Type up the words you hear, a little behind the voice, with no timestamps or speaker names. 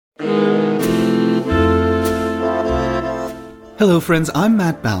Hello friends, I'm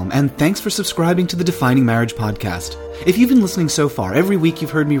Matt Baum, and thanks for subscribing to the Defining Marriage podcast. If you've been listening so far, every week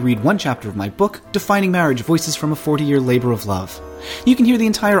you've heard me read one chapter of my book, Defining Marriage, Voices from a 40-Year Labor of Love. You can hear the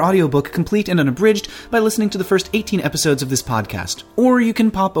entire audiobook complete and unabridged by listening to the first 18 episodes of this podcast, or you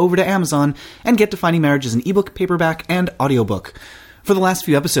can pop over to Amazon and get Defining Marriage as an ebook, paperback, and audiobook. For the last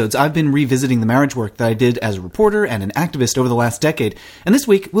few episodes, I've been revisiting the marriage work that I did as a reporter and an activist over the last decade, and this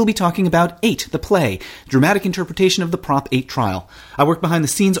week we'll be talking about 8, the play, dramatic interpretation of the Prop 8 trial. I worked behind the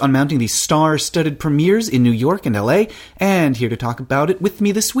scenes on mounting these star-studded premieres in New York and LA, and here to talk about it with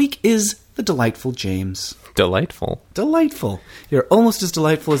me this week is the delightful James. Delightful. Delightful. You're almost as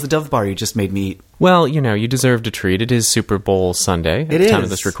delightful as the Dove Bar you just made me eat. Well, you know, you deserved a treat. It is Super Bowl Sunday at the time of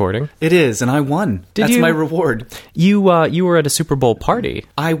this recording. It is, and I won. That's my reward. You were at a Super Bowl party.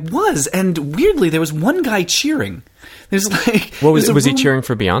 I was, and weirdly, there was one guy cheering. There's like... What was he cheering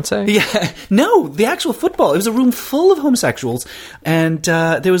for Beyonce? Yeah. No, the actual football. It was a room full of homosexuals, and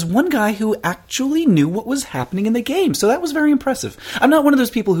there was one guy who actually knew what was happening in the game, so that was very impressive. I'm not one of those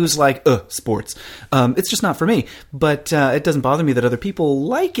people who's like, sports. It's just not for me, but it doesn't bother me that other people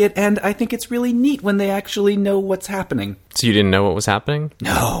like it, and I think it's really neat when they actually know what's happening. So you didn't know what was happening?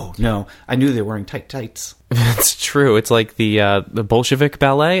 No. I knew they were wearing tight tights. That's true. It's like the Bolshevik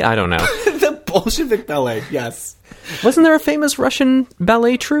ballet? I don't know. The Bolshevik ballet, yes. Wasn't there a famous Russian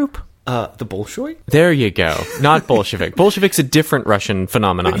ballet troupe? The Bolshoi? There you go. Not Bolshevik. Bolshevik's a different Russian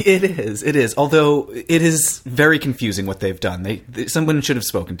phenomenon. It is. Although it is very confusing what they've done. Someone should have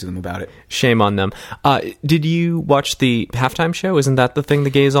spoken to them about it. Shame on them. Did you watch the halftime show? Isn't that the thing the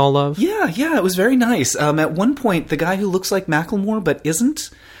gays all love? Yeah, it was very nice. At one point, the guy who looks like Macklemore but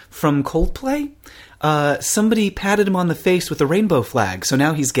isn't, from Coldplay, somebody patted him on the face with a rainbow flag. So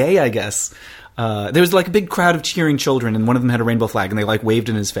now he's gay, I guess. There was like a big crowd of cheering children, and one of them had a rainbow flag, and they like waved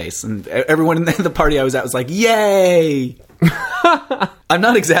in his face. And everyone in the party I was at was like, "Yay!" I'm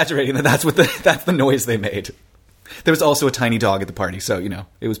not exaggerating. That's the noise they made. There was also a tiny dog at the party, so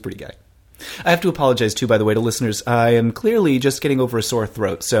it was pretty gay. I have to apologize, too, by the way, to listeners. I am clearly just getting over a sore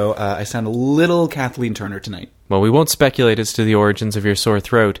throat, so I sound a little Kathleen Turner tonight. Well, we won't speculate as to the origins of your sore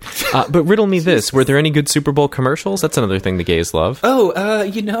throat. But riddle me this. Were there any good Super Bowl commercials? That's another thing the gays love. I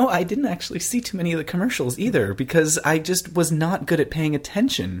didn't actually see too many of the commercials either, because I just was not good at paying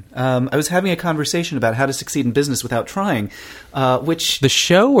attention. I was having a conversation about how to succeed in business without trying, which... The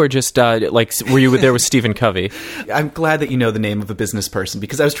show, or just, were you there with Stephen Covey? I'm glad that you know the name of a business person,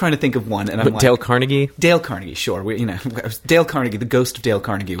 because I was trying to think of one, and I'm like... Dale Carnegie? Dale Carnegie, sure. Dale Carnegie, the ghost of Dale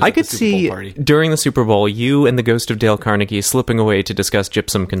Carnegie was I at could the Super Bowl party. During the Super Bowl, you and the ghost of Dale Carnegie slipping away to discuss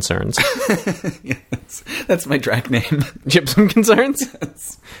gypsum concerns. Yes, that's my drag name. Gypsum concerns?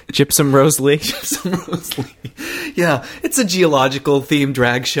 Yes. Gypsum Rosalie? Gypsum Rosalie. Yeah, it's a geological themed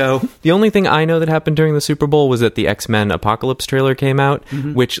drag show. The only thing I know that happened during the Super Bowl was that the X-Men Apocalypse trailer came out,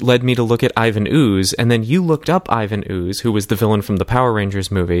 which led me to look at Ivan Ooze, and then you looked up Ivan Ooze, who was the villain from the Power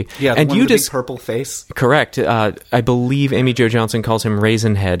Rangers movie. Yeah, and one with the big purple face. Correct. I believe Amy Jo Johnson calls him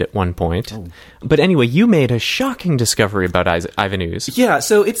Raisinhead at one point. Oh. But anyway, you made a shocking discovery about Ivan Ooze. Yeah,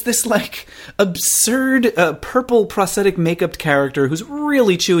 so it's this, absurd purple prosthetic makeup character who's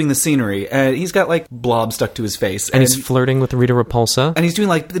really chewing the scenery. He's got, blob stuck to his face. And he's flirting with Rita Repulsa. And he's doing,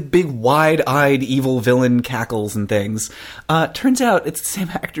 the big, wide-eyed evil villain cackles and things. Turns out it's the same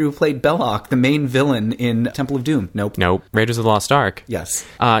actor who played Belloc, the main villain in Temple of Doom. Nope. Raiders of the Lost Ark. Yes.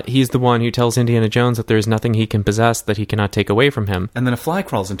 He's the one who tells Indiana Jones that there is nothing he can possess that he cannot take away from him. And then a fly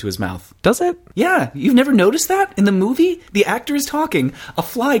crawls into his mouth. Does it? Yeah. You've never noticed that? In the movie, the actor is talking. A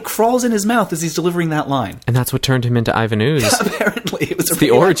fly crawls in his mouth as he's delivering that line. And that's what turned him into Ivan Ooze. Apparently. It was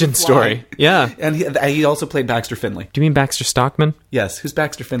the origin story. Yeah. And he also played Baxter Finley. Do you mean Baxter Stockman? Yes. Who's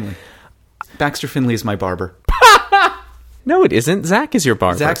Baxter Finley? Baxter Finley is my barber. No, it isn't. Zach is your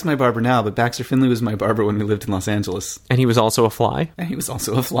barber. Zach's my barber now, but Baxter Finley was my barber when we lived in Los Angeles. And he was also a fly? And he was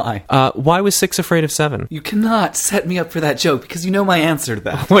also a fly. Why was 6 afraid of 7? You cannot set me up for that joke, because you know my answer to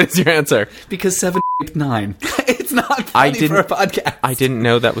that. What is your answer? Because 7 9. It's not funny for a podcast. I didn't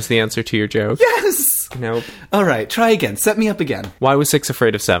know that was the answer to your joke. Yes! Nope. All right, try again. Set me up again. Why was 6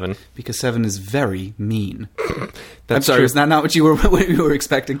 afraid of 7? Because 7 is very mean. I'm sorry, true. is that not what you were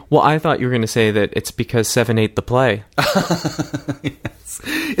expecting? Well, I thought you were going to say that it's because 7 ate the play. Yes.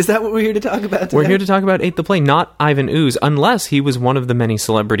 Is that what we're here to talk about today? We're here to talk about 8 the Play, not Ivan Ooze, unless he was one of the many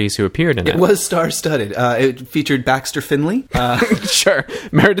celebrities who appeared in it. It was star-studded. It featured Baxter Finley. Sure.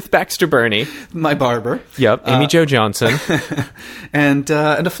 Meredith Baxter Burney. My barber. Yep. Amy Jo Johnson. And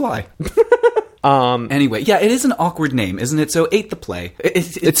a fly. Anyway, yeah, it is an awkward name, isn't it? So 8 the play.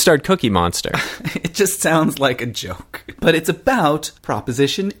 It starred Cookie Monster. It just sounds like a joke. But it's about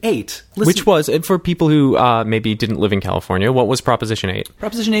Proposition 8. Which was, for people who maybe didn't live in California, what was Proposition 8?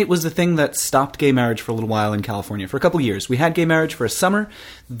 Proposition 8 was the thing that stopped gay marriage for a little while in California. For a couple years. We had gay marriage for a summer.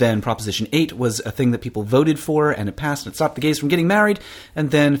 Then Proposition 8 was a thing that people voted for, and it passed, and it stopped the gays from getting married.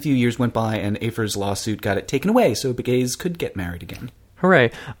 And then a few years went by, and AFER's lawsuit got it taken away, so the gays could get married again.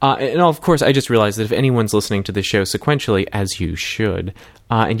 Hooray. And of course, I just realized that if anyone's listening to this show sequentially, as you should,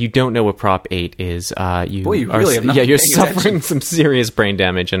 and you don't know what Prop 8 is, you're suffering some serious brain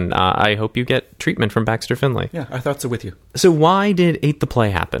damage, and I hope you get treatment from Baxter Finley. Yeah, our thoughts are with you. So why did 8 the play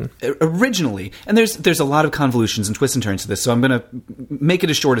happen? Originally, and there's a lot of convolutions and twists and turns to this, so I'm going to make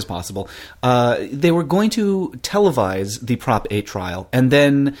it as short as possible. They were going to televise the Prop 8 trial, and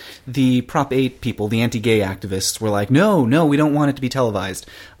then the Prop 8 people, the anti-gay activists, were like, no, we don't want it to be televised.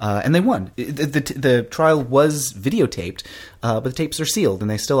 And they won. The trial was videotaped, but the tapes are sealed, and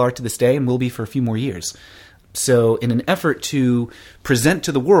they still are to this day and will be for a few more years. So in an effort to present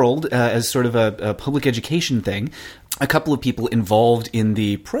to the world as sort of a public education thing, a couple of people involved in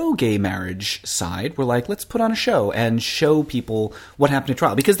the pro-gay marriage side were like, let's put on a show and show people what happened at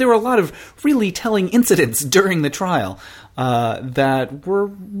trial. Because there were a lot of really telling incidents during the trial that were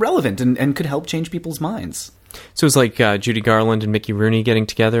relevant and could help change people's minds. So it was like Judy Garland and Mickey Rooney getting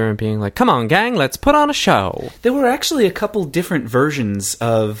together and being like, come on, gang, let's put on a show. There were actually a couple different versions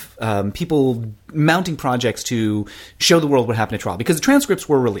of people mounting projects to show the world what happened at trial, because the transcripts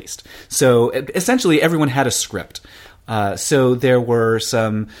were released. So essentially everyone had a script. So there were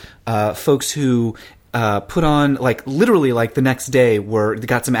some folks who put on, literally the next day,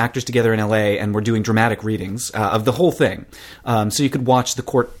 got some actors together in LA and were doing dramatic readings of the whole thing. So you could watch the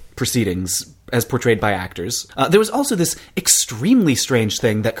court proceedings as portrayed by actors. There was also this extremely strange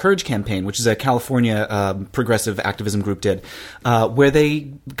thing that Courage Campaign, which is a California progressive activism group, did, where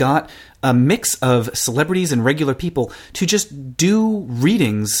they got a mix of celebrities and regular people to just do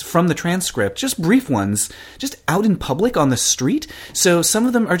readings from the transcript, just brief ones, just out in public on the street. So some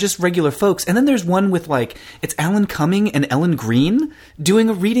of them are just regular folks. And then there's one with, it's Alan Cumming and Ellen Greene doing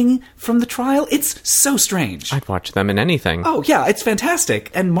a reading from the trial. It's so strange. I'd watch them in anything. Oh, yeah, it's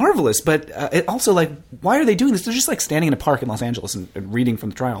fantastic and marvelous. But it also, why are they doing this? They're just, standing in a park in Los Angeles and reading from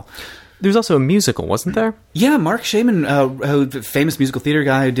the trial. There's also a musical, wasn't there? Yeah, Mark Shaman, a famous musical theater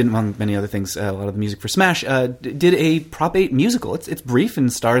guy who did, among many other things, a lot of the music for Smash, did a Prop 8 musical. It's brief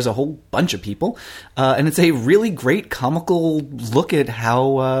and stars a whole bunch of people, and it's a really great comical look at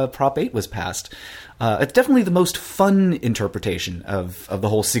how Prop 8 was passed. It's definitely the most fun interpretation of the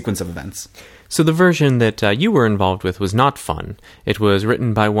whole sequence of events. So the version that you were involved with was not fun. It was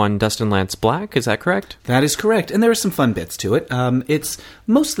written by one Dustin Lance Black, is that correct? That is correct, and there are some fun bits to it. It's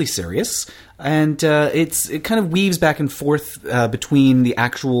mostly serious, and it kind of weaves back and forth between the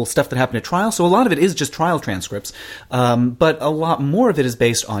actual stuff that happened at trial. So a lot of it is just trial transcripts, but a lot more of it is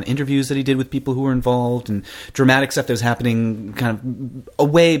based on interviews that he did with people who were involved and dramatic stuff that was happening kind of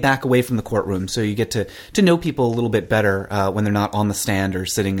away from the courtroom. So you get to know people a little bit better when they're not on the stand or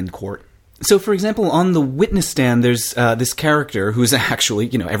sitting in court. So, for example, on the witness stand, there's this character who's actually,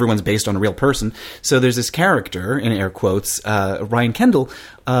 everyone's based on a real person. So there's this character, in air quotes, Ryan Kendall,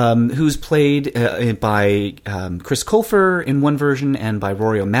 who's played by Chris Colfer in one version and by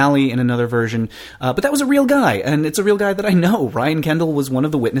Rory O'Malley in another version. But that was a real guy, and it's a real guy that I know. Ryan Kendall was one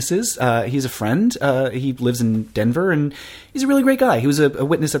of the witnesses. He's a friend. He lives in Denver, and he's a really great guy. He was a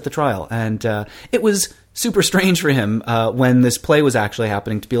witness at the trial, and it was super strange for him when this play was actually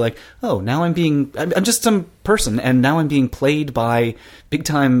happening to be like, oh, now I'm just some person, and now I'm being played by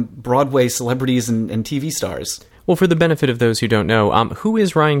big-time Broadway celebrities and TV stars. Well, for the benefit of those who don't know, who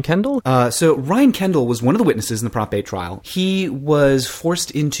is Ryan Kendall? So Ryan Kendall was one of the witnesses in the Prop 8 trial. He was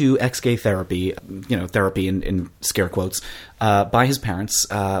forced into ex-gay therapy, therapy in scare quotes, by his parents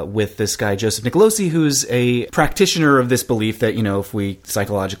with this guy, Joseph Nicolosi, who's a practitioner of this belief that, if we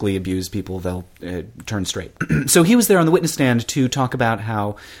psychologically abuse people, they'll turn straight. So he was there on the witness stand to talk about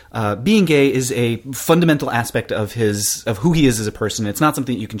how being gay is a fundamental aspect of who he is as a person. It's not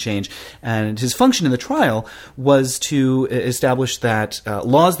something that you can change. And his function in the trial was to establish that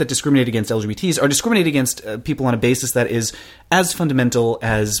laws that discriminate against LGBTs are discriminated against people on a basis that is as fundamental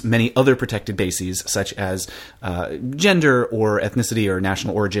as many other protected bases, such as gender or ethnicity or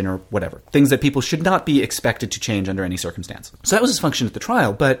national origin or whatever. Things that people should not be expected to change under any circumstance. So that was his function at the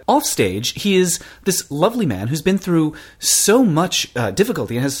trial. But off stage, he is this lovely man who's been through so much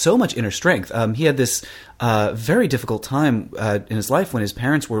difficulty and has so much inner strength. He had this very difficult time in his life when his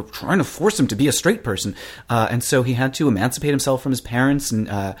parents were trying to force him to be a straight person. And so he had to emancipate himself from his parents,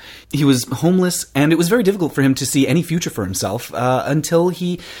 and he was homeless, and it was very difficult for him to see any future for himself until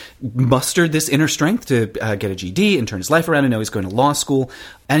he mustered this inner strength to get a GED and turn his life around, and now he's going to law school.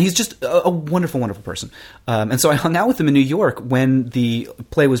 And he's just a wonderful, wonderful person. And so I hung out with him in New York when the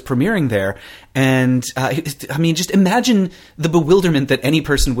play was premiering there. And just imagine the bewilderment that any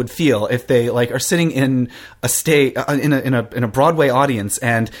person would feel if they are sitting in a in a Broadway audience,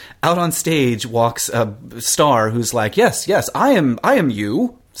 and out on stage walks a star who's like, yes, I am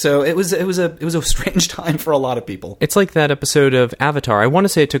you. So it was a strange time for a lot of people. It's like that episode of Avatar. I want to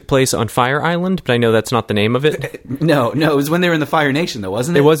say it took place on Fire Island, but I know that's not the name of it. No, it was when they were in the Fire Nation, though,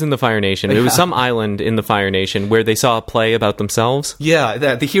 wasn't it? It was in the Fire Nation. It was some island in the Fire Nation where they saw a play about themselves.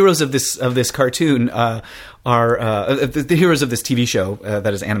 Yeah, the heroes of this cartoon are the heroes of this TV show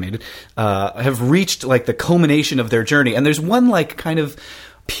that is animated have reached the culmination of their journey, and there's one kind of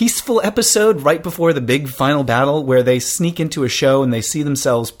peaceful episode right before the big final battle where they sneak into a show and they see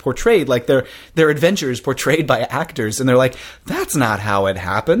themselves portrayed their adventures portrayed by actors, and they're like, that's not how it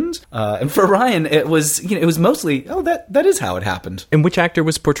happened. And for Ryan, it was mostly, that is how it happened. And which actor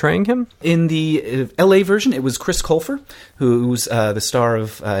was portraying him? In the LA version, it was Chris Colfer, who's the star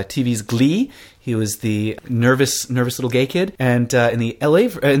of TV's Glee. He was the nervous little gay kid. And in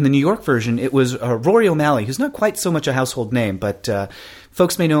the New York version, it was Rory O'Malley, who's not quite so much a household name, but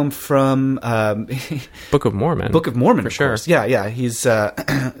folks may know him from Book of Mormon. Book of Mormon, for of sure. Course. Yeah. He's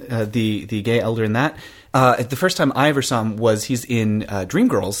the gay elder in that. The first time I ever saw him was he's in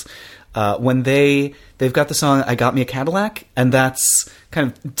Dreamgirls. When they've got the song "I Got Me a Cadillac," and that's kind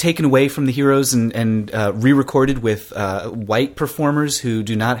of taken away from the heroes and re-recorded with white performers who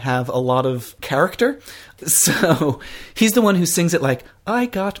do not have a lot of character. So he's the one who sings it like, I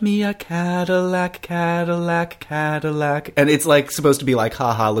got me a Cadillac, Cadillac, Cadillac. And it's supposed to be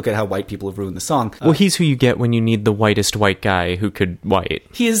haha, look at how white people have ruined the song. Well, he's who you get when you need the whitest white guy who could white.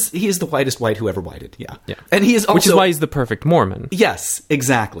 He is the whitest white who ever whited, yeah. And he is also, which is why he's the perfect Mormon. Yes,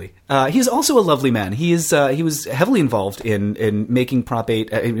 exactly. He's also a lovely man. He was heavily involved in making Prop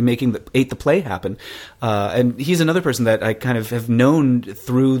 8, making the 8 the play happen. And he's another person that I kind of have known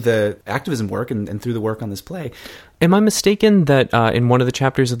through the activism work and through the work on this play. Am I mistaken that in one of the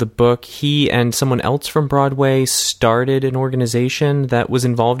chapters of the book, he and someone else from Broadway started an organization that was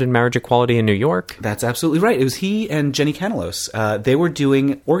involved in marriage equality in New York? That's absolutely right. It was he and Jenny Canalos. They were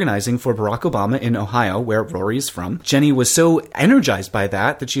doing organizing for Barack Obama in Ohio, where Rory is from. Jenny was so energized by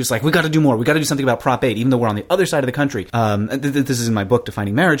that she was like, we got to do more. We got to do something about Prop 8, even though we're on the other side of the country. This is in my book,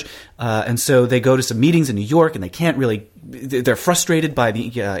 Defining Marriage. And so they go to some meetings in New York, and they can't really... They're frustrated by the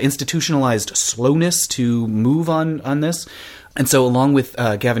institutionalized slowness to move on this. And so along with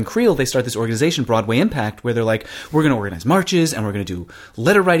Gavin Creel, they start this organization, Broadway Impact, where they're like, we're going to organize marches, and we're going to do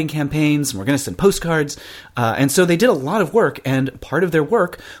letter writing campaigns, and we're going to send postcards. And so they did a lot of work, and part of their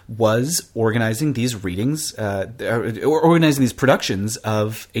work was organizing these readings, organizing these productions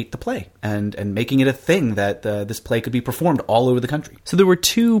of 8 the Play, and making it a thing that this play could be performed all over the country. So there were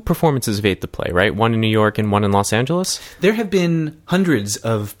 2 performances of 8 the Play, right? One in New York and one in Los Angeles? There have been hundreds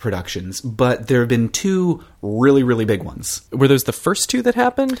of productions, but there have been 2 really, really big ones. Were those the first 2 that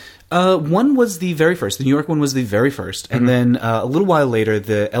happened? One was the very first. The New York one was the very first. And then a little while later,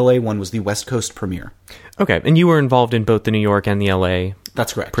 the LA one was the West Coast premiere. Okay. And you were involved in both the New York and the LA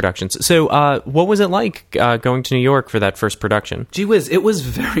That's correct. Productions. So what was it like going to New York for that first production? Gee whiz, it was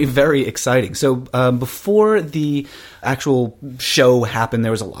very, very exciting. So before the actual show happened,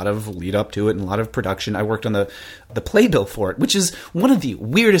 there was a lot of lead up to it and a lot of production. I worked on the playbill for it, which is one of the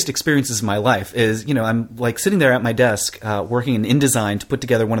weirdest experiences of my life. Is, I'm sitting there at my desk working in InDesign to put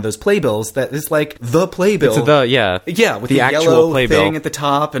together one of those playbills that is like the playbill. It's with the actual yellow playbill thing at the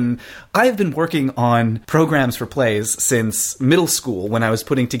top. And I've been working on programs for plays since middle school when I was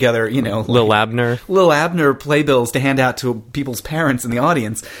putting together, Lil Abner playbills to hand out to people's parents in the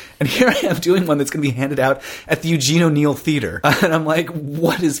audience. And here I am doing one that's going to be handed out at the Eugene O'Neill Theater. And I'm like,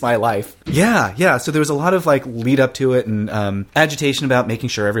 what is my life? Yeah. So there was a lot of lead up to it and agitation about making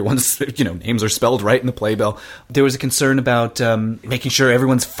sure everyone's names are spelled right in the playbill. There was a concern about making sure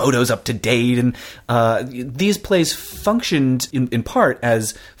everyone's photos up to date. And these plays functioned in part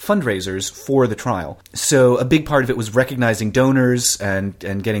as fundraisers for the trial. So a big part of it was recognizing donors and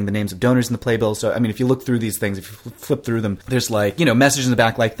getting the names of donors in the playbill. So, if you look through these things, if you flip through them, there's messages in the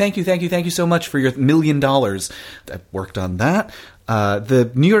back like, thank you so much for your $1 million. I worked on that.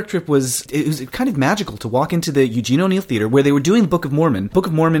 The New York trip was kind of magical to walk into the Eugene O'Neill Theater where they were doing the Book of Mormon. Book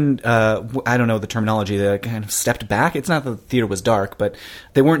of Mormon, I don't know the terminology, they kind of stepped back. It's not that the theater was dark, but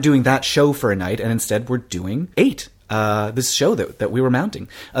they weren't doing that show for a night, and instead were doing 8. This show that we were mounting.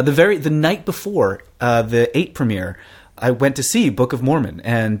 The night before the 8 premiere, I went to see Book of Mormon,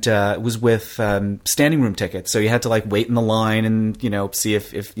 and it was with standing room tickets. So you had to like wait in the line and, see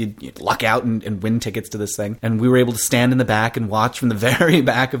if you'd luck out and win tickets to this thing. And we were able to stand in the back and watch from the very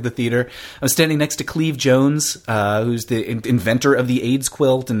back of the theater. I was standing next to Cleve Jones, who's the inventor of the AIDS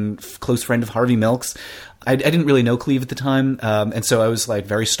quilt and close friend of Harvey Milk's. I didn't really know Cleve at the time, and so I was like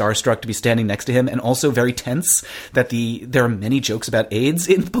very starstruck to be standing next to him, and also very tense that there are many jokes about AIDS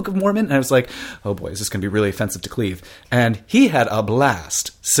in the Book of Mormon, and I was like, oh boy, is this going to be really offensive to Cleve? And he had a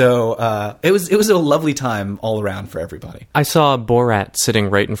blast. So it was a lovely time all around for everybody. I saw Borat sitting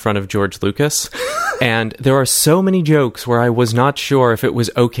right in front of George Lucas, and there are so many jokes where I was not sure if it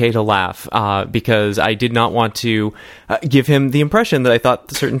was okay to laugh, because I did not want to give him the impression that I thought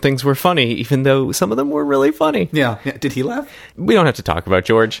certain things were funny, even though some of them were really funny. Yeah. Did he laugh? We don't have to talk about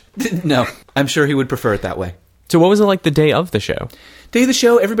George. No, I'm sure he would prefer it that way. So what was it like the day of the show? Day of the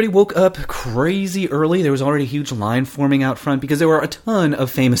show, everybody woke up crazy early. There was already a huge line forming out front because there were a ton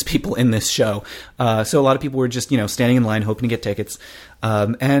of famous people in this show. So a lot of people were just, standing in line hoping to get tickets.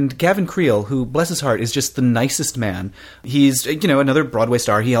 And Gavin Creel, who, bless his heart, is just the nicest man. He's, another Broadway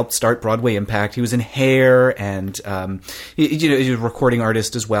star. He helped start Broadway Impact. He was in Hair, and he's a recording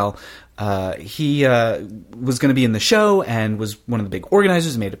artist as well. He was going to be in the show and was one of the big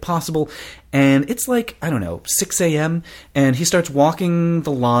organizers and made it possible. And it's like, 6 a.m. And he starts walking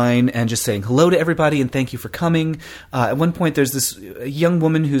the line and just saying hello to everybody and thank you for coming. At one point, there's this young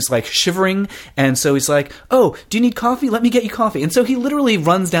woman who's like shivering. And so he's like, oh, do you need coffee? Let me get you coffee. And so he literally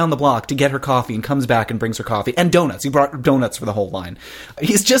runs down the block to get her coffee and comes back and brings her coffee and donuts. He brought donuts for the whole line.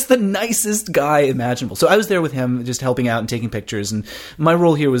 He's just the nicest guy imaginable. So I was there with him just helping out and taking pictures. And my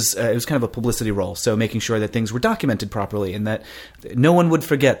role here was, it was kind of a publicity role. So making sure that things were documented properly and that no one would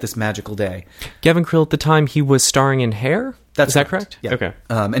forget this magical day. Gavin Creel, at the time, he was starring in Hair? Is that correct? Yeah. Okay.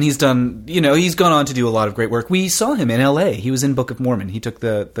 And he's done, he's gone on to do a lot of great work. We saw him in L.A. He was in Book of Mormon. He took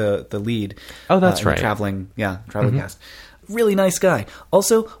the lead. Oh, that's right. Traveling cast. Really nice guy.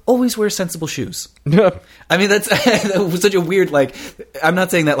 Also, always wears sensible shoes. I mean, that was such a weird, I'm not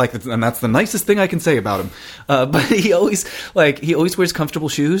saying that and that's the nicest thing I can say about him. But he always wears comfortable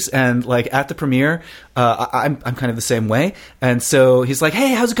shoes, and at the premiere, I'm kind of the same way. And so he's like,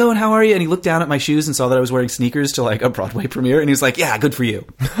 hey, how's it going? How are you? And he looked down at my shoes and saw that I was wearing sneakers to a Broadway premiere, and he was like, yeah, good for you.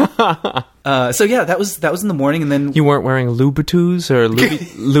 So yeah, that was in the morning, and then you weren't wearing Louboutins or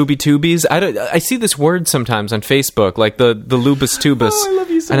Loubi-Tubies. I see this word sometimes on Facebook, like the Lubus Tubus. Oh, I love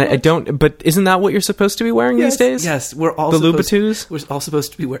you so and much. I don't. But isn't that what you're supposed to be wearing these days? Yes, we're all the Louboutins. Louboutins. We're all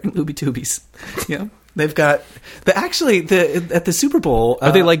supposed to be wearing Loubi-Tubies. Yeah, they've got at the Super Bowl.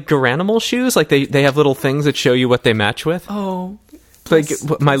 Are they like Garanimal shoes? Like they have little things that show you what they match with? Oh.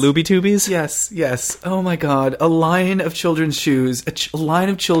 My Loubi-Tubies? Yes. Oh my God. A line of children's shoes, a line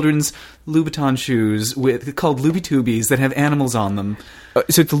of children's Louboutin shoes called Loubi-Tubies that have animals on them.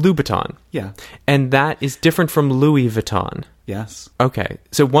 So it's a Louboutin. Yeah. And that is different from Louis Vuitton. Yes. Okay.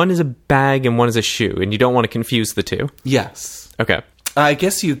 So one is a bag and one is a shoe, and you don't want to confuse the two? Yes. Okay. I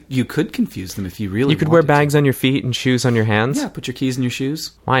guess you could confuse them if you really wanted. You could wear bags on your feet and shoes on your hands? Yeah, put your keys in your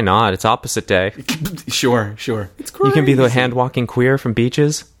shoes. Why not? It's opposite day. Sure. It's crazy. You can be the hand-walking queer from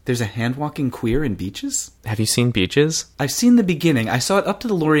Beaches. There's a hand-walking queer in Beaches? Have you seen Beaches? I've seen the beginning. I saw it up to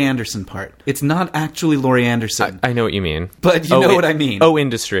the Laurie Anderson part. It's not actually Laurie Anderson. I know what you mean. But you know what I mean. Oh,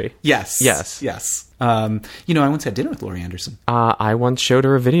 industry. Yes. I once had dinner with Laurie Anderson. I once showed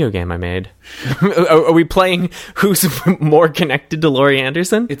her a video game I made. Are we playing who's more connected to Laurie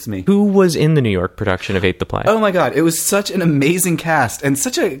Anderson? It's me. Who was in the New York production of 8 the Play? Oh my God. It was such an amazing cast and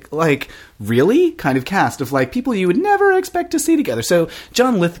such a, really kind of cast of, people you would never expect to see together. So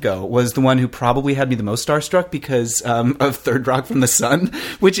John Lithgow was the one who probably had me the most starstruck because of Third Rock from the Sun,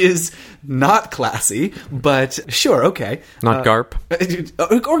 which is not classy, but sure, okay. Not Garp?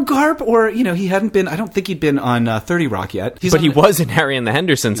 Or Garp, or, he hadn't been, I don't think he'd been on 30 Rock yet. But he was in Harry and the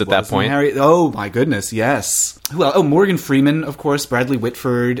Hendersons at that point. Oh, my goodness, yes. Who else? Oh, Morgan Freeman, of course, Bradley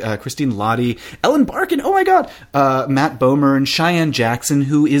Whitford, Christine Lottie, Ellen Barkin, oh my God, Matt Bomer, Cheyenne Jackson,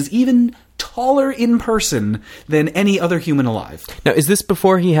 who is even taller in person than any other human alive. Now, is this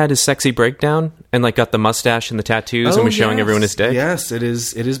before he had his sexy breakdown and got the mustache and the tattoos and was showing everyone his dick? Yes, it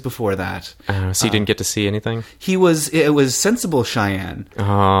is before that. So you didn't get to see anything? It was Sensible Cheyenne.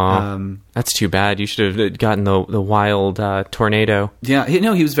 That's too bad. You should have gotten the wild tornado. Yeah,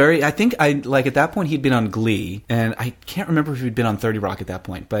 he was very... I think, at that point, he'd been on Glee, and I can't remember if he'd been on 30 Rock at that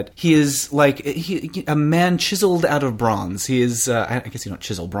point, but he is, a man chiseled out of bronze. He is... I guess you don't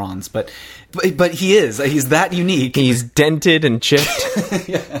chisel bronze, but he is. He's that unique. He's dented and chipped.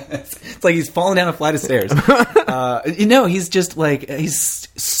 Yeah, it's like he's fallen down a flight of stairs. He's just, he's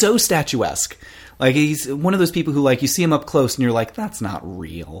so statuesque. He's one of those people who, you see him up close and you're like, that's not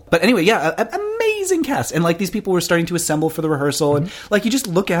real. But anyway, yeah, amazing cast. And, these people were starting to assemble for the rehearsal. And, you just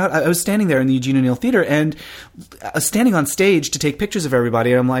look out. I was standing there in the Eugene O'Neill Theater and standing on stage to take pictures of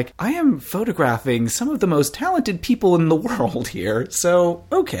everybody. And I'm like, I am photographing some of the most talented people in the world here. So,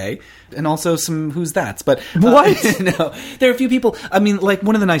 okay. And also some who's that's. But what? No, there are a few people. I mean,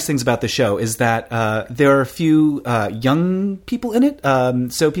 one of the nice things about the show is that there are a few young people in it.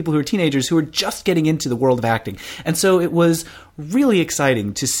 So people who are teenagers who are just getting into the world of acting. And so it was really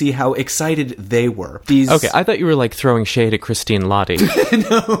exciting to see how excited they were. Okay, I thought you were throwing shade at Christine Lottie.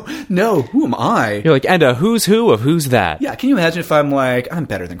 No, who am I? You're and a who's who of who's that? Yeah, can you imagine if I'm I'm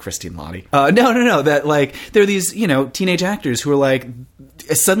better than Christine Lottie? No, that there are these, teenage actors who are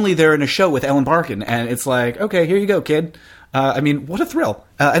suddenly they're in a show with Ellen Barkin, and it's okay, here you go, kid. What a thrill.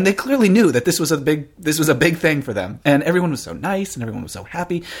 And they clearly knew that this was a big thing for them. And everyone was so nice and everyone was so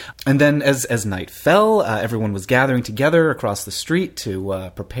happy. And then as night fell, everyone was gathering together across the street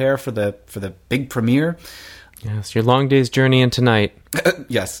to prepare for the big premiere. Yes, your long day's journey into night.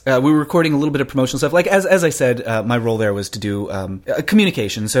 Yes. We were recording a little bit of promotional stuff. As I said, my role there was to do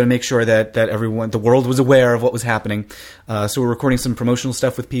communication, so to make sure that the world was aware of what was happening. So we're recording some promotional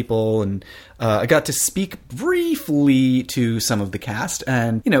stuff with people, and I got to speak briefly to some of the cast,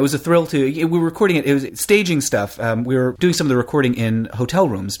 and, it was a thrill we were recording it was staging stuff. We were doing some of the recording in hotel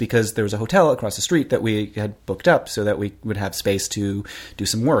rooms, because there was a hotel across the street that we had booked up so that we would have space to do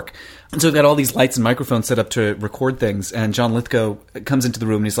some work. And so we've got all these lights and microphones set up to record things, and John Lithgow comes into the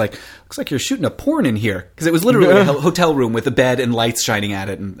room and he's like, looks like you're shooting a porn in here. Because it was literally a hotel room with a bed and lights shining at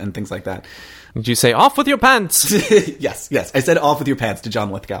it and things like that. Did you say, off with your pants? Yes. I said off with your pants to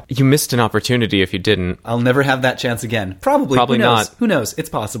John Lithgow. You missed an opportunity if you didn't. I'll never have that chance again. Probably not. Who knows? It's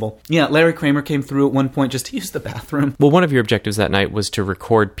possible. Yeah, Larry Kramer came through at one point just to use the bathroom. Well, one of your objectives that night was to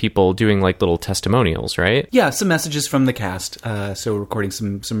record people doing little testimonials, right? Yeah, some messages from the cast. So recording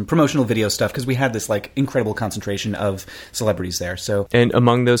some promotional video stuff, because we had this incredible concentration of celebrities there. So, and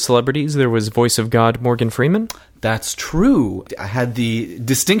among those celebrities, there was voice of God Morgan Freeman? That's true. I had the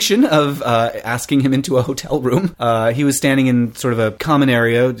distinction of asking him into a hotel room. He was standing in sort of a common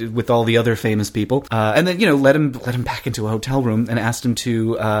area with all the other famous people, and then let him back into a hotel room and asked him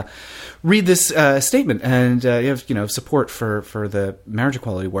to read this statement and support for the marriage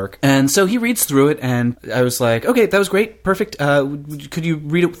equality work. And so he reads through it, and I was like, okay, that was great, perfect. Could you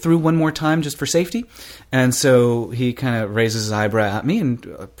read it through one more time just for safety? And so he kind of raises his eyebrow at me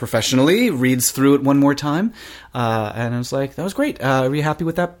and professionally reads through it one more time. And I was like, that was great. Are you happy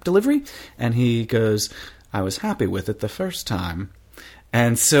with that delivery? And he goes, I was happy with it the first time.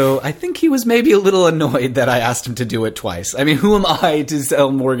 And so I think he was maybe a little annoyed that I asked him to do it twice. I mean, who am I to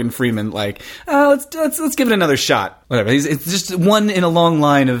tell Morgan Freeman, let's give it another shot. Whatever. It's just one in a long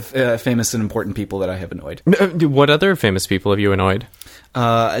line of famous and important people that I have annoyed. What other famous people have you annoyed?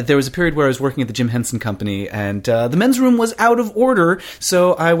 There was a period where I was working at the Jim Henson Company, and the men's room was out of order,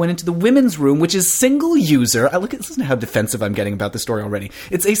 so I went into the women's room, which is single user. Listen to how defensive I'm getting about the story already.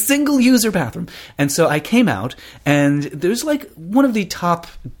 It's a single user bathroom. And so I came out, and there's one of the top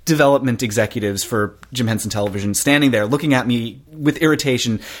development executives for Jim Henson Television standing there looking at me with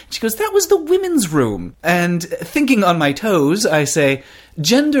irritation. She goes, that was the women's room. And thinking on my toes, I say,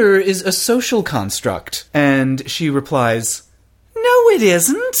 gender is a social construct. And she replies, no, it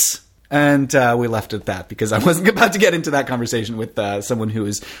isn't. And we left it at that, because I wasn't about to get into that conversation with someone who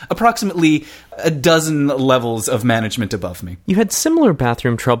is approximately a dozen levels of management above me. You had similar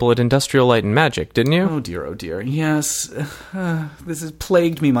bathroom trouble at Industrial Light and Magic, didn't you? Oh, dear. Yes. This has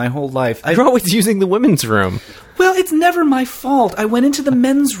plagued me my whole life. You're always using the women's room. Well, it's never my fault. I went into the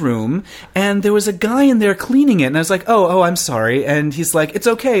men's room, and there was a guy in there cleaning it, and I was like, oh, I'm sorry. And he's like, it's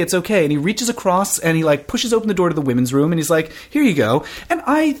okay. And he reaches across, and he pushes open the door to the women's room, and he's like, here you go. And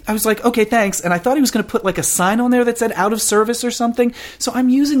I was like, okay, thanks. And I thought he was going to put a sign on there that said out of service or something. So I'm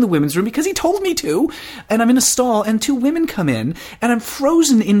using the women's room because he told me to. And I'm in a stall, and two women come in, and I'm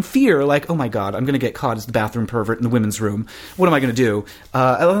frozen in fear, oh my God, I'm going to get caught as the bathroom pervert in the women's room. What am I going to do?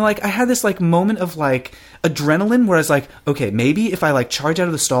 I had this moment of adrenaline adrenaline where I was like, okay, maybe if I like charge out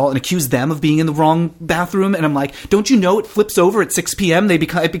of the stall and accuse them of being in the wrong bathroom, and I'm like, don't you know it flips over at 6 p.m.?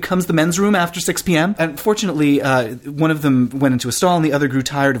 It becomes the men's room after 6 p.m. And fortunately, one of them went into a stall and the other grew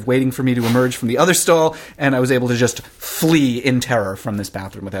tired of waiting for me to emerge from the other stall, and I was able to just flee in terror from this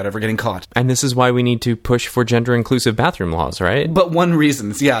bathroom without ever getting caught. And this is why we need to push for gender-inclusive bathroom laws, right? But one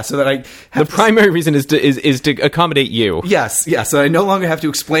reason, yeah, so that I have the primary reason is to accommodate you. Yes, so I no longer have to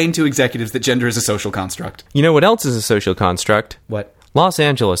explain to executives that gender is a social construct. You know what else is a social construct? What? Los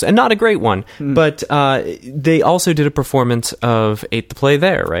Angeles, and not a great one, but they also did a performance of Ate the Play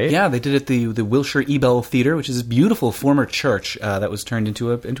there, right? Yeah, they did it at the Wilshire Ebell Theater, which is a beautiful former church that was turned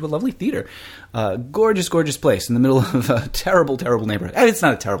into a lovely theater. Gorgeous, gorgeous place in the middle of a terrible, terrible neighborhood. It's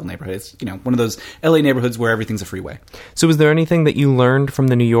not a terrible neighborhood. It's one of those LA neighborhoods where everything's a freeway. So was there anything that you learned from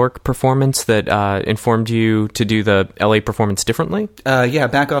the New York performance that informed you to do the LA performance differently? Yeah,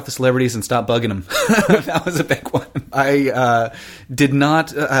 back off the celebrities and stop bugging them. That was a big one. I did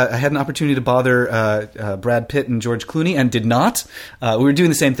not. I had an opportunity to bother Brad Pitt and George Clooney, and did not. We were doing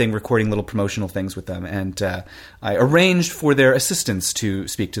the same thing, recording little promotional things with them, and I arranged for their assistants to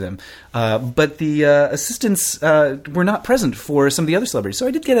speak to them. But the assistants were not present for some of the other celebrities, so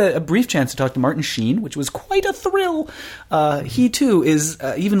I did get a brief chance to talk to Martin Sheen, which was quite a thrill. He too is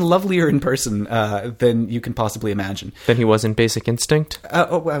even lovelier in person than you can possibly imagine. Than he was in Basic Instinct? I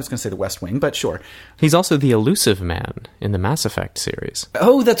was going to say The West Wing, but sure. He's also the elusive man in the Mass Effect series.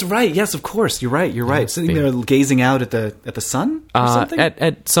 Oh, that's right. Yes, of course. You're right. Sitting there gazing out at the sun or something?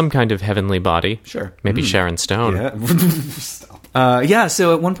 At some kind of heavenly body. Sure. Maybe Sharon Stone. Yeah.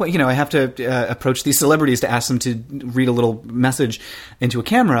 So at one point, I have to approach these celebrities to ask them to read a little message into a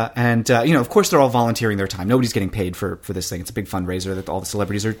camera. And, of course, they're all volunteering their time. Nobody's getting paid for this thing. It's a big fundraiser that all the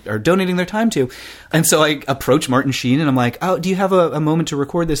celebrities are donating their time to. And so I approach Martin Sheen and I'm like, oh, do you have a moment to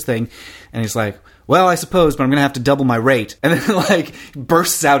record this thing? And he's like, well, I suppose, but I'm going to have to double my rate. And then,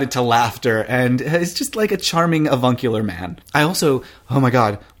 bursts out into laughter, and is just like a charming avuncular man. I also, oh my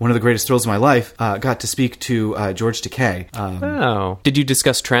God, one of the greatest thrills of my life, got to speak to George Takei. Oh. Did you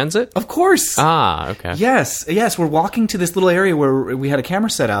discuss transit? Of course. Ah, okay. Yes. We're walking to this little area where we had a camera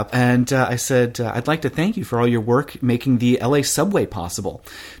set up, and I said, I'd like to thank you for all your work making the LA subway possible.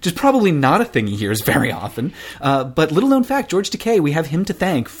 Which is probably not a thing he hears very often. But little known fact, George Takei, we have him to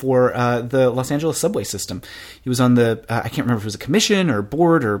thank for the Los Angeles subway system. He was on the, I can't remember if it was a commission or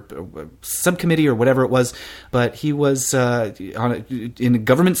board or subcommittee or whatever it was, but he was in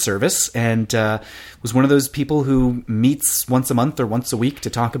government service and was one of those people who meets once a month or once a week to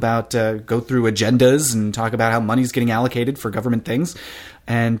talk about, go through agendas and talk about how money's getting allocated for government things.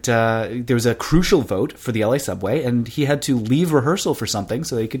 And there was a crucial vote for the LA subway, and he had to leave rehearsal for something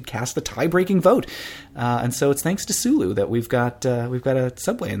so they could cast the tie-breaking vote. And so it's thanks to Sulu that we've got a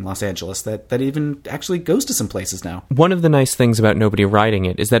subway in Los Angeles that even actually goes to some places now. One of the nice things about nobody riding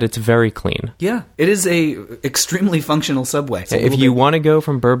it is that it's very clean. Yeah, it is a extremely functional subway. If you want to go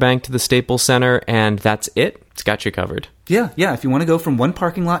from Burbank to the Staples Center and that's it's got you covered. Yeah. If you want to go from one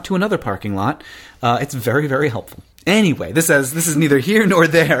parking lot to another parking lot, it's very, very helpful. Anyway, this is neither here nor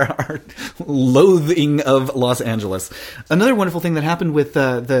there, our loathing of Los Angeles. Another wonderful thing that happened with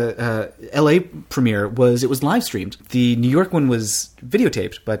the LA premiere was it was live streamed. The New York one was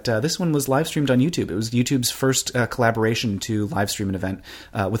videotaped, but this one was live streamed on YouTube. It was YouTube's first collaboration to live stream an event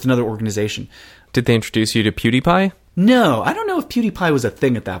with another organization. Did they introduce you to PewDiePie? No, I don't know if PewDiePie was a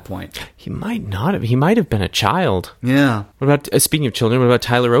thing at that point. He might not have. He might have been a child. Yeah. What about, speaking of children, what about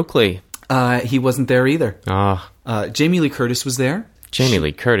Tyler Oakley? He wasn't there either. Jamie Lee Curtis was there. Jamie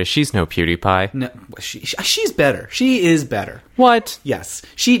Lee Curtis, she's no PewDiePie. No, she's better. She is better. What? Yes.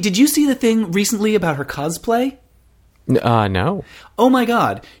 Did you see the thing recently about her cosplay? No. Oh my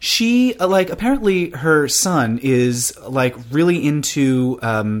God. She, apparently her son is, really into,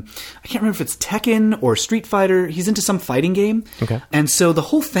 I can't remember if it's Tekken or Street Fighter. He's into some fighting game. Okay. And so the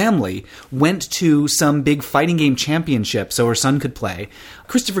whole family went to some big fighting game championship so her son could play.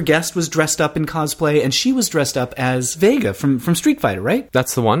 Christopher Guest was dressed up in cosplay, and she was dressed up as Vega from Street Fighter, right?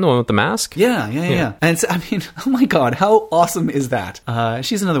 That's the one with the mask? Yeah. And so, oh my God, how awesome is that?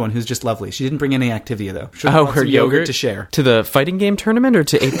 She's another one who's just lovely. She didn't bring any Activia, though. Her yogurt to share. To the fighting game tournament or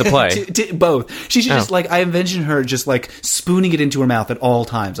to Ate the Play? Both. She should just, I envision her just, spooning it into her mouth at all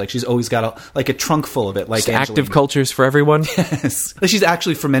times. She's always got a trunk full of it. Active cultures for everyone? Yes. She's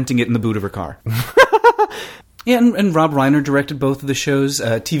actually fermenting it in the boot of her car. Yeah, and Rob Reiner directed both of the shows.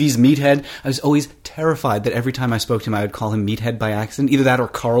 TV's Meathead. I was always terrified that every time I spoke to him, I would call him Meathead by accident. Either that or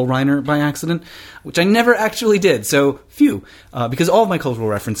Carl Reiner by accident, which I never actually did. So, phew. Because all of my cultural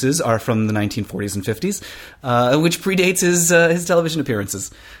references are from the 1940s and 50s, which predates his television appearances.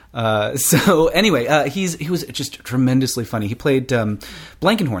 So anyway, he was just tremendously funny. He played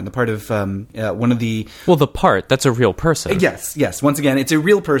Blankenhorn, the part of one of the... Well, the part, that's a real person. Yes. Once again, it's a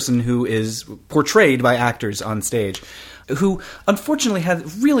real person who is portrayed by actors on stage, who unfortunately had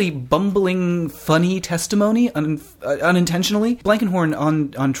really bumbling, funny testimony unintentionally. Blankenhorn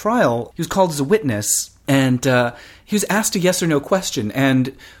on trial, he was called as a witness, and he was asked a yes or no question,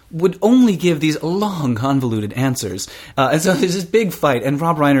 and would only give these long, convoluted answers. And so there's this big fight, and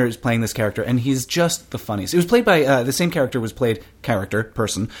Rob Reiner is playing this character, and he's just the funniest. It was played by, the same character was played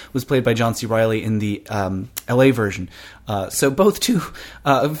by John C. Reilly in the LA version. So both two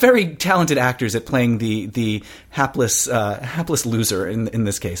very talented actors at playing the hapless loser in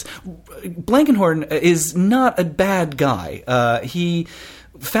this case. Blankenhorn is not a bad guy. He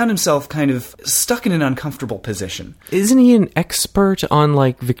found himself kind of stuck in an uncomfortable position. Isn't he an expert on,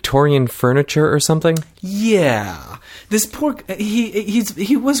 like, Victorian furniture or something? Yeah. This poor...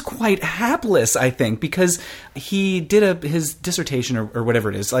 He was quite hapless, I think, because he did his dissertation or whatever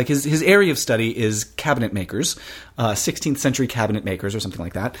it is. Like, his area of study is cabinet makers, 16th century cabinet makers or something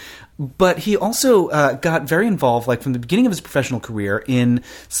like that. But he also got very involved, like, from the beginning of his professional career in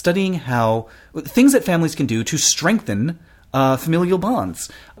studying how... things that families can do to strengthen familial bonds.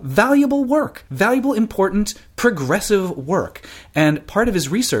 Valuable work. Valuable, important, progressive work. And part of his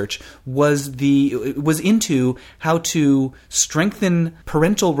research was into how to strengthen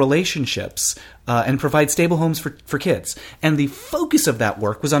parental relationships and provide stable homes for kids. And the focus of that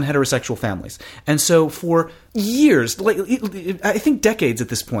work was on heterosexual families. And so for years, I think decades at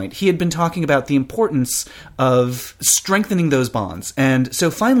this point, he had been talking about the importance of strengthening those bonds. And so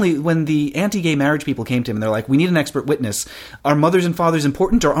finally, when the anti-gay marriage people came to him and they're like, we need an expert witness. Are mothers and fathers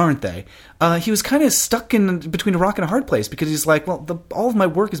important or aren't they? He was kind of stuck in between a rock and a hard place because he's like, well, all of my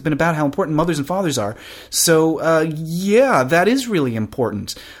work has been about how important mothers and fathers are. So, yeah, that is really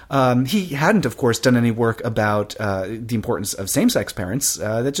important. He hadn't, of course, done any work about the importance of same-sex parents.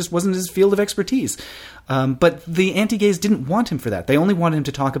 That just wasn't his field of expertise. But the anti-gays didn't want him for that. They only wanted him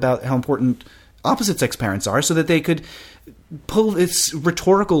to talk about how important opposite-sex parents are so that they could pull this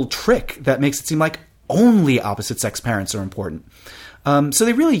rhetorical trick that makes it seem like only opposite-sex parents are important. So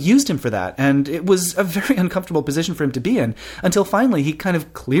they really used him for that, and it was a very uncomfortable position for him to be in until finally he kind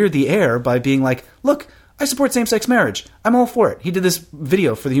of cleared the air by being like, look, I support same-sex marriage. I'm all for it. He did this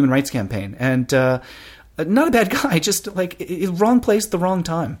video for the Human Rights Campaign, and not a bad guy, just like wrong place, the wrong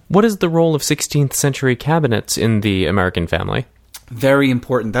time. What is the role of 16th century cabinets in the American family? Very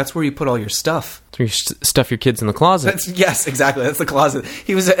important. That's where you put all your stuff. So you stuff your kids in the closet. Yes, exactly. That's the closet.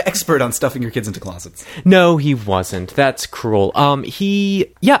 He was an expert on stuffing your kids into closets. No, he wasn't. That's cruel. I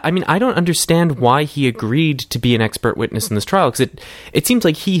don't understand why he agreed to be an expert witness in this trial, because it seems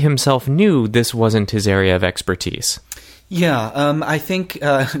like he himself knew this wasn't his area of expertise. Yeah, I think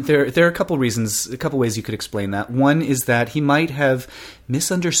there are a couple reasons, a couple ways you could explain that. One is that he might have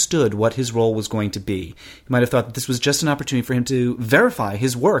misunderstood what his role was going to be. He might have thought that this was just an opportunity for him to verify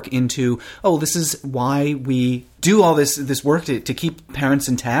his work into, this is why we do all this work to keep parents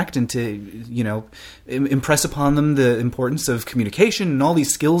intact and to, impress upon them the importance of communication and all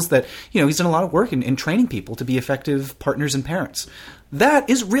these skills that, he's done a lot of work in training people to be effective partners and parents. That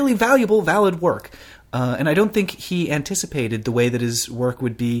is really valuable, valid work. And I don't think he anticipated the way that his work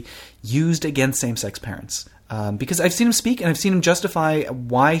would be used against same-sex parents. Because I've seen him speak and I've seen him justify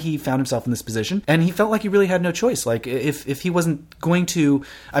why he found himself in this position. And he felt like he really had no choice. Like, if he wasn't going to...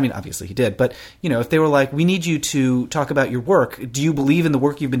 I mean, obviously he did. But, if they were like, we need you to talk about your work. Do you believe in the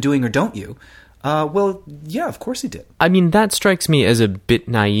work you've been doing or don't you? Well, yeah, of course he did. I mean, that strikes me as a bit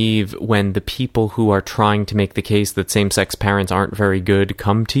naive when the people who are trying to make the case that same-sex parents aren't very good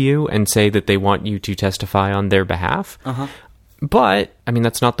come to you and say that they want you to testify on their behalf. Uh-huh. But, I mean,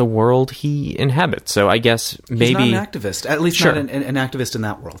 that's not the world he inhabits, so I guess maybe... He's not an activist, at least sure. Not an activist in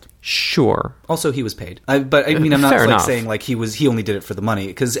that world. Sure. Also, he was paid. But, I mean, I'm not saying, like, he only did it for the money,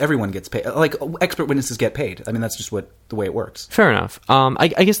 because everyone gets paid. Like, expert witnesses get paid. I mean, that's just the way it works. Fair enough. I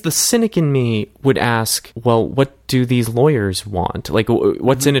guess the cynic in me would ask, well, what do these lawyers want? Like,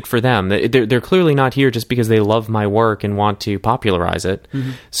 what's in it for them? They're clearly not here just because they love my work and want to popularize it.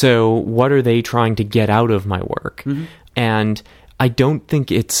 Mm-hmm. So what are they trying to get out of my work? Mm-hmm. And I don't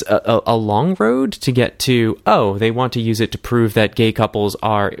think it's a long road to get to, they want to use it to prove that gay couples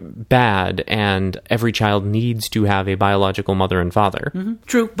are bad and every child needs to have a biological mother and father. Mm-hmm.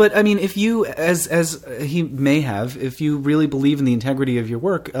 True, but I mean, if you, as he may have, if you really believe in the integrity of your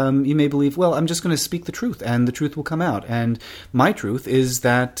work, you may believe, well, I'm just going to speak the truth and the truth will come out. And my truth is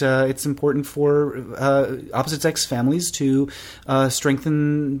that it's important for opposite-sex families to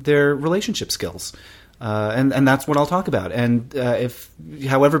strengthen their relationship skills. And that's what I'll talk about. And if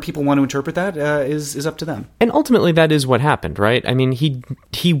however people want to interpret that is up to them. And ultimately, that is what happened, right? I mean,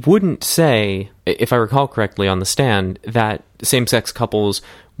 he wouldn't say, if I recall correctly on the stand, that same-sex couples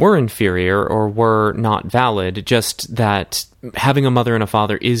were inferior or were not valid, just that having a mother and a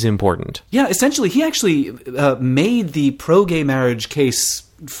father is important. Yeah, essentially, he actually made the pro-gay marriage case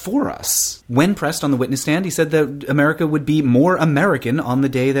for us. When pressed on the witness stand, he said that America would be more American on the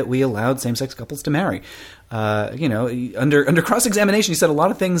day that we allowed same-sex couples to marry. Under cross-examination, he said a lot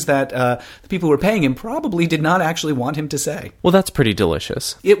of things that the people who were paying him probably did not actually want him to say. Well, that's pretty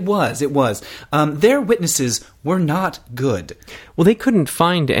delicious. It was. Their witnesses were not good. Well, they couldn't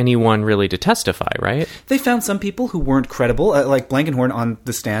find anyone really to testify, right? They found some people who weren't credible, like Blankenhorn on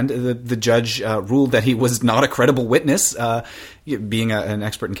the stand. The judge ruled that he was not a credible witness, being an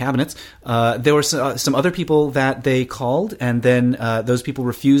expert in cabinets. There were some other people that they called, and then those people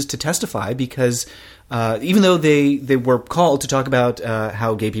refused to testify because even though they were called to talk about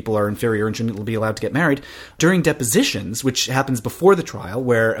how gay people are inferior and shouldn't be allowed to get married, during depositions, which happens before the trial,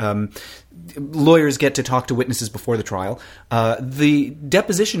 where lawyers get to talk to witnesses before the trial, the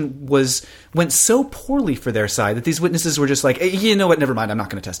deposition went so poorly for their side that these witnesses were just like, hey, you know what, never mind, I'm not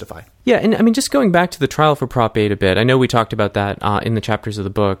going to testify. Yeah, and I mean, just going back to the trial for Prop 8 a bit, I know we talked about that in the chapters of the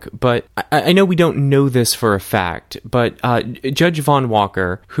book, but I know we don't know this for a fact, but Judge Von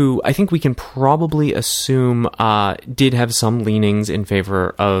Walker, who I think we can probably assume did have some leanings in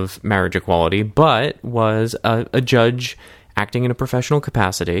favor of marriage equality, but was a judge acting in a professional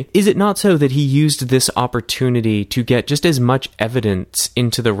capacity. Is it not so that he used this opportunity to get just as much evidence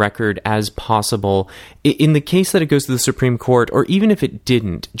into the record as possible in the case that it goes to the Supreme Court, or even if it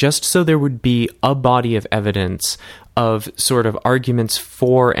didn't, just so there would be a body of evidence of sort of arguments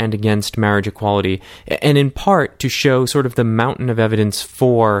for and against marriage equality, and in part to show sort of the mountain of evidence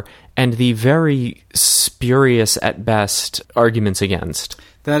for and the very spurious at best arguments against?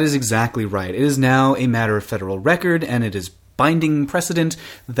 That is exactly right. It is now a matter of federal record, and it is binding precedent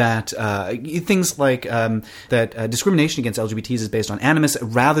that things like that discrimination against LGBTs is based on animus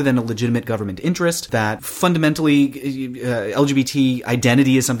rather than a legitimate government interest, that fundamentally LGBT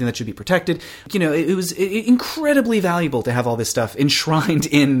identity is something that should be protected. It was incredibly valuable to have all this stuff enshrined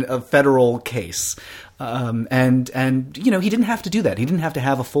in a federal case. And he didn't have to do that. He didn't have to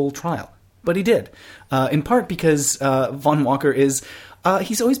have a full trial. But he did, in part because Von Walker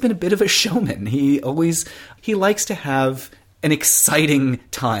he's always been a bit of a showman. He likes to have an exciting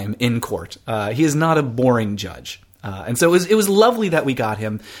time in court. He is not a boring judge. And so it was lovely that we got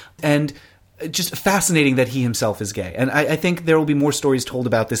him, and just fascinating that he himself is gay. And I think there will be more stories told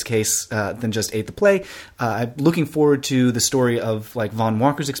about this case than just Ate the Play. I'm looking forward to the story of like Von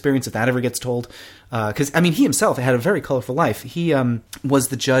Walker's experience, if that ever gets told. Because, he himself had a very colorful life. He was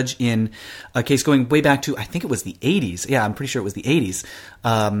the judge in a case going way back to, I think it was the 80s. Yeah, I'm pretty sure it was the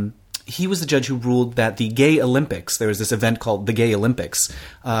 80s. He was the judge who ruled that the Gay Olympics, there was this event called the Gay Olympics,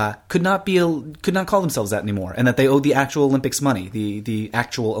 could not call themselves that anymore, and that they owed the actual Olympics money. The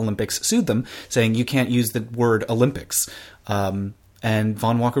actual Olympics sued them, saying you can't use the word Olympics. And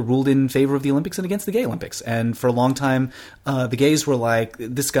Von Walker ruled in favor of the Olympics and against the Gay Olympics. And for a long time, the gays were like,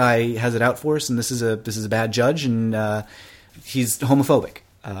 this guy has it out for us, and this is a bad judge, and he's homophobic.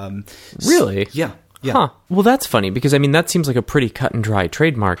 Really? Yeah. Yeah. Huh. Well, that's funny, because, that seems like a pretty cut and dry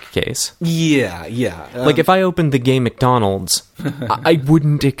trademark case. Yeah. Like, if I opened the gay McDonald's, I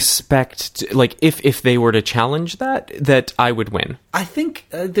wouldn't expect, if they were to challenge that I would win. I think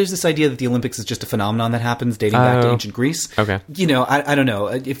there's this idea that the Olympics is just a phenomenon that happens dating back to ancient Greece. Okay. I don't know.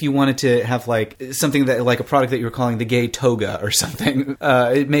 If you wanted to have, something that, a product that you were calling the gay toga or something,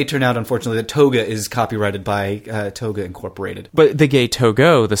 it may turn out, unfortunately, that toga is copyrighted by Toga Incorporated. But the gay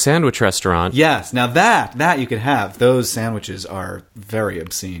Togo, the sandwich restaurant. Yes. Now that you can have. Those sandwiches are very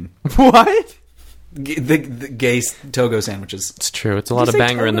obscene. What? The gay Togo sandwiches. It's true. It's a lot of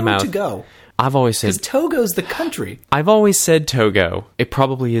banger in the mouth. To go. I've always said... Because Togo's the country. I've always said Togo. It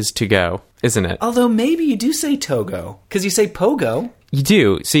probably is to go, isn't it? Although maybe you do say Togo. Because you say Pogo. You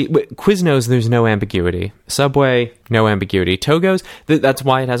do. See, Quiznos, there's no ambiguity. Subway, no ambiguity. Togo's, that's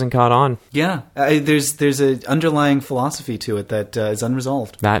why it hasn't caught on. Yeah. There's an underlying philosophy to it that is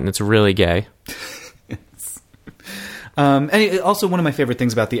unresolved. That, and it's really gay. And also, one of my favorite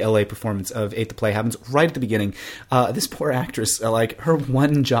things about the LA performance of Ate the Play happens right at the beginning. This poor actress, her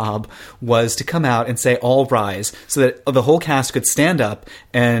one job was to come out and say "all rise" so that the whole cast could stand up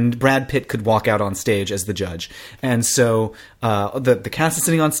and Brad Pitt could walk out on stage as the judge. And so the cast is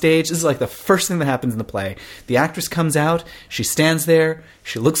sitting on stage. This is the first thing that happens in the play. The actress comes out. She stands there.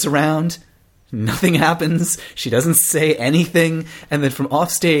 She looks around. Nothing happens. She doesn't say anything. And then from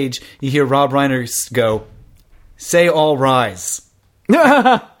off stage, you hear Rob Reiner go, "Say all rise."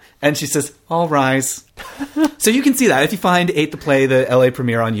 And she says, "All rise." So you can see that. If you find 8 the Play, the LA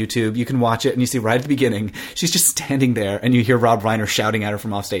premiere on YouTube, you can watch it and you see right at the beginning, she's just standing there and you hear Rob Reiner shouting at her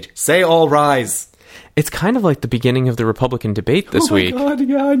from off stage, "Say all rise." It's kind of like the beginning of the Republican debate this week. Oh my God,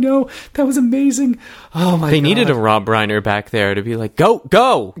 yeah, I know. That was amazing. Oh my God. They needed a Rob Reiner back there to be like, go,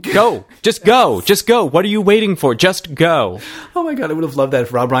 just go. What are you waiting for? Just go. Oh my God, I would have loved that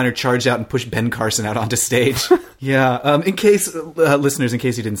if Rob Reiner charged out and pushed Ben Carson out onto stage. Yeah, in case, listeners, in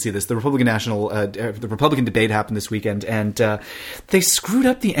case you didn't see this, the Republican debate happened this weekend, and they screwed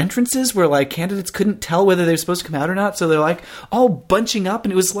up the entrances where, like, candidates couldn't tell whether they were supposed to come out or not, so they're, like, all bunching up,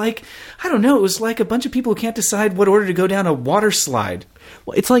 and it was like, I don't know, it was like a bunch of people who can't decide what order to go down a water slide.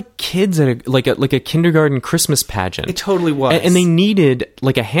 Well, it's like kids at a kindergarten Christmas pageant. It totally was. And they needed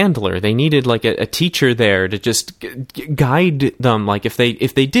like a handler. They needed like a teacher there to just guide them. Like if they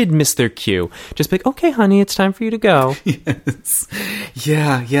did miss their cue, just be like, "Okay, honey, it's time for you to go." Yes.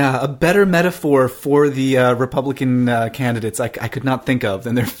 Yeah. A better metaphor for the Republican candidates I could not think of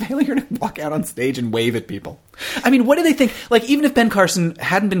than their failure to walk out on stage and wave at people. I mean, what do they think? Like, even if Ben Carson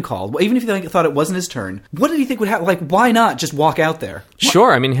hadn't been called, even if they thought it wasn't his turn, what did he think would happen? Like, why not just walk out there?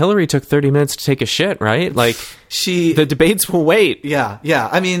 Sure. I mean, Hillary took 30 minutes to take a shit, right? Like, the debates will wait. Yeah.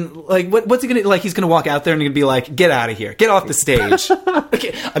 I mean, like, what's he going to, like, he's going to walk out there and he's going to be like, "Get out of here. Get off the stage."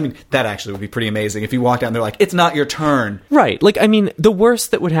 Okay. I mean, that actually would be pretty amazing if he walked out and they're like, "It's not your turn." Right. Like, I mean, the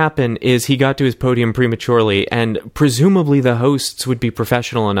worst that would happen is he got to his podium prematurely and presumably the hosts would be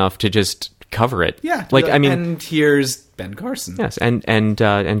professional enough to just cover it. Yeah. Like, I mean, and here's Ben Carson. Yes, and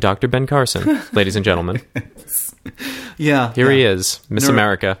Dr. Ben Carson, ladies and gentlemen. Yeah. Here he is, Miss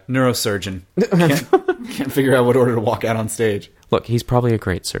America. Neurosurgeon. Can't figure out what order to walk out on stage. Look, he's probably a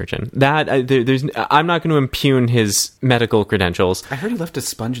great surgeon. I'm not going to impugn his medical credentials. I heard he left a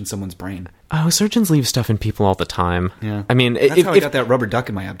sponge in someone's brain. Oh, surgeons leave stuff in people all the time. Yeah. I mean, that's how I got that rubber duck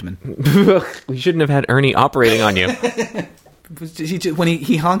in my abdomen. We shouldn't have had Ernie operating on you. When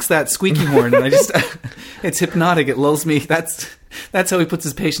he honks that squeaky horn, and it's hypnotic. It lulls me. That's how he puts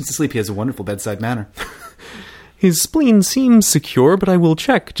his patients to sleep. He has a wonderful bedside manner. His spleen seems secure, but I will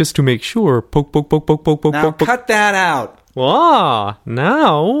check just to make sure. Poke. Now cut that out.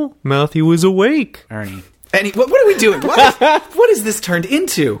 Now Matthew is awake. Ernie. What are we doing? What is this turned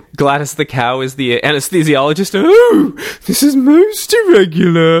into? Gladys the cow is the anesthesiologist. Oh, this is most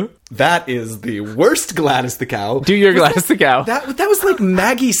irregular. That is the worst Gladys the cow. Do your Gladys the cow. That was like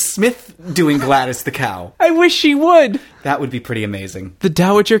Maggie Smith doing Gladys the cow. I wish she would. That would be pretty amazing. The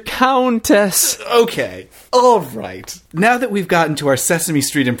Dowager Countess. Okay. All right. Now that we've gotten to our Sesame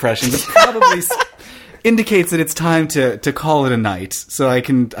Street impressions, it probably indicates that it's time to call it a night. So I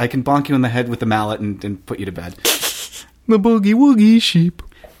can bonk you in the head with the mallet and put you to bed. The boogie woogie sheep.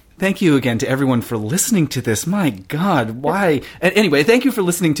 Thank you again to everyone for listening to this. My God, why? Anyway, thank you for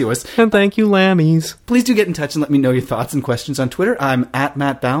listening to us. And thank you, lammies. Please do get in touch and let me know your thoughts and questions on Twitter. I'm at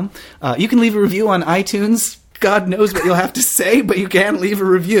Matt Baum. You can leave a review on iTunes. God knows what you'll have to say, but you can leave a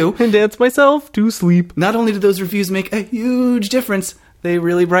review. And dance myself to sleep. Not only do those reviews make a huge difference, they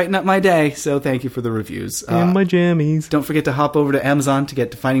really brighten up my day, so thank you for the reviews. And my jammies. Don't forget to hop over to Amazon to get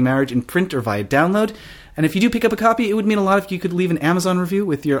Defining Marriage in print or via download. And if you do pick up a copy, it would mean a lot if you could leave an Amazon review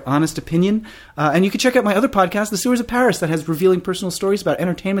with your honest opinion. And you can check out my other podcast, The Sewers of Paris, that has revealing personal stories about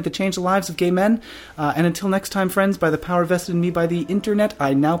entertainment that changed the lives of gay men. And until next time, friends, by the power vested in me by the internet,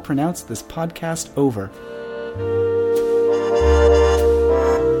 I now pronounce this podcast over.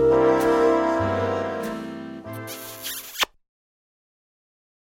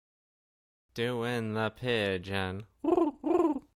 Doing the pigeon.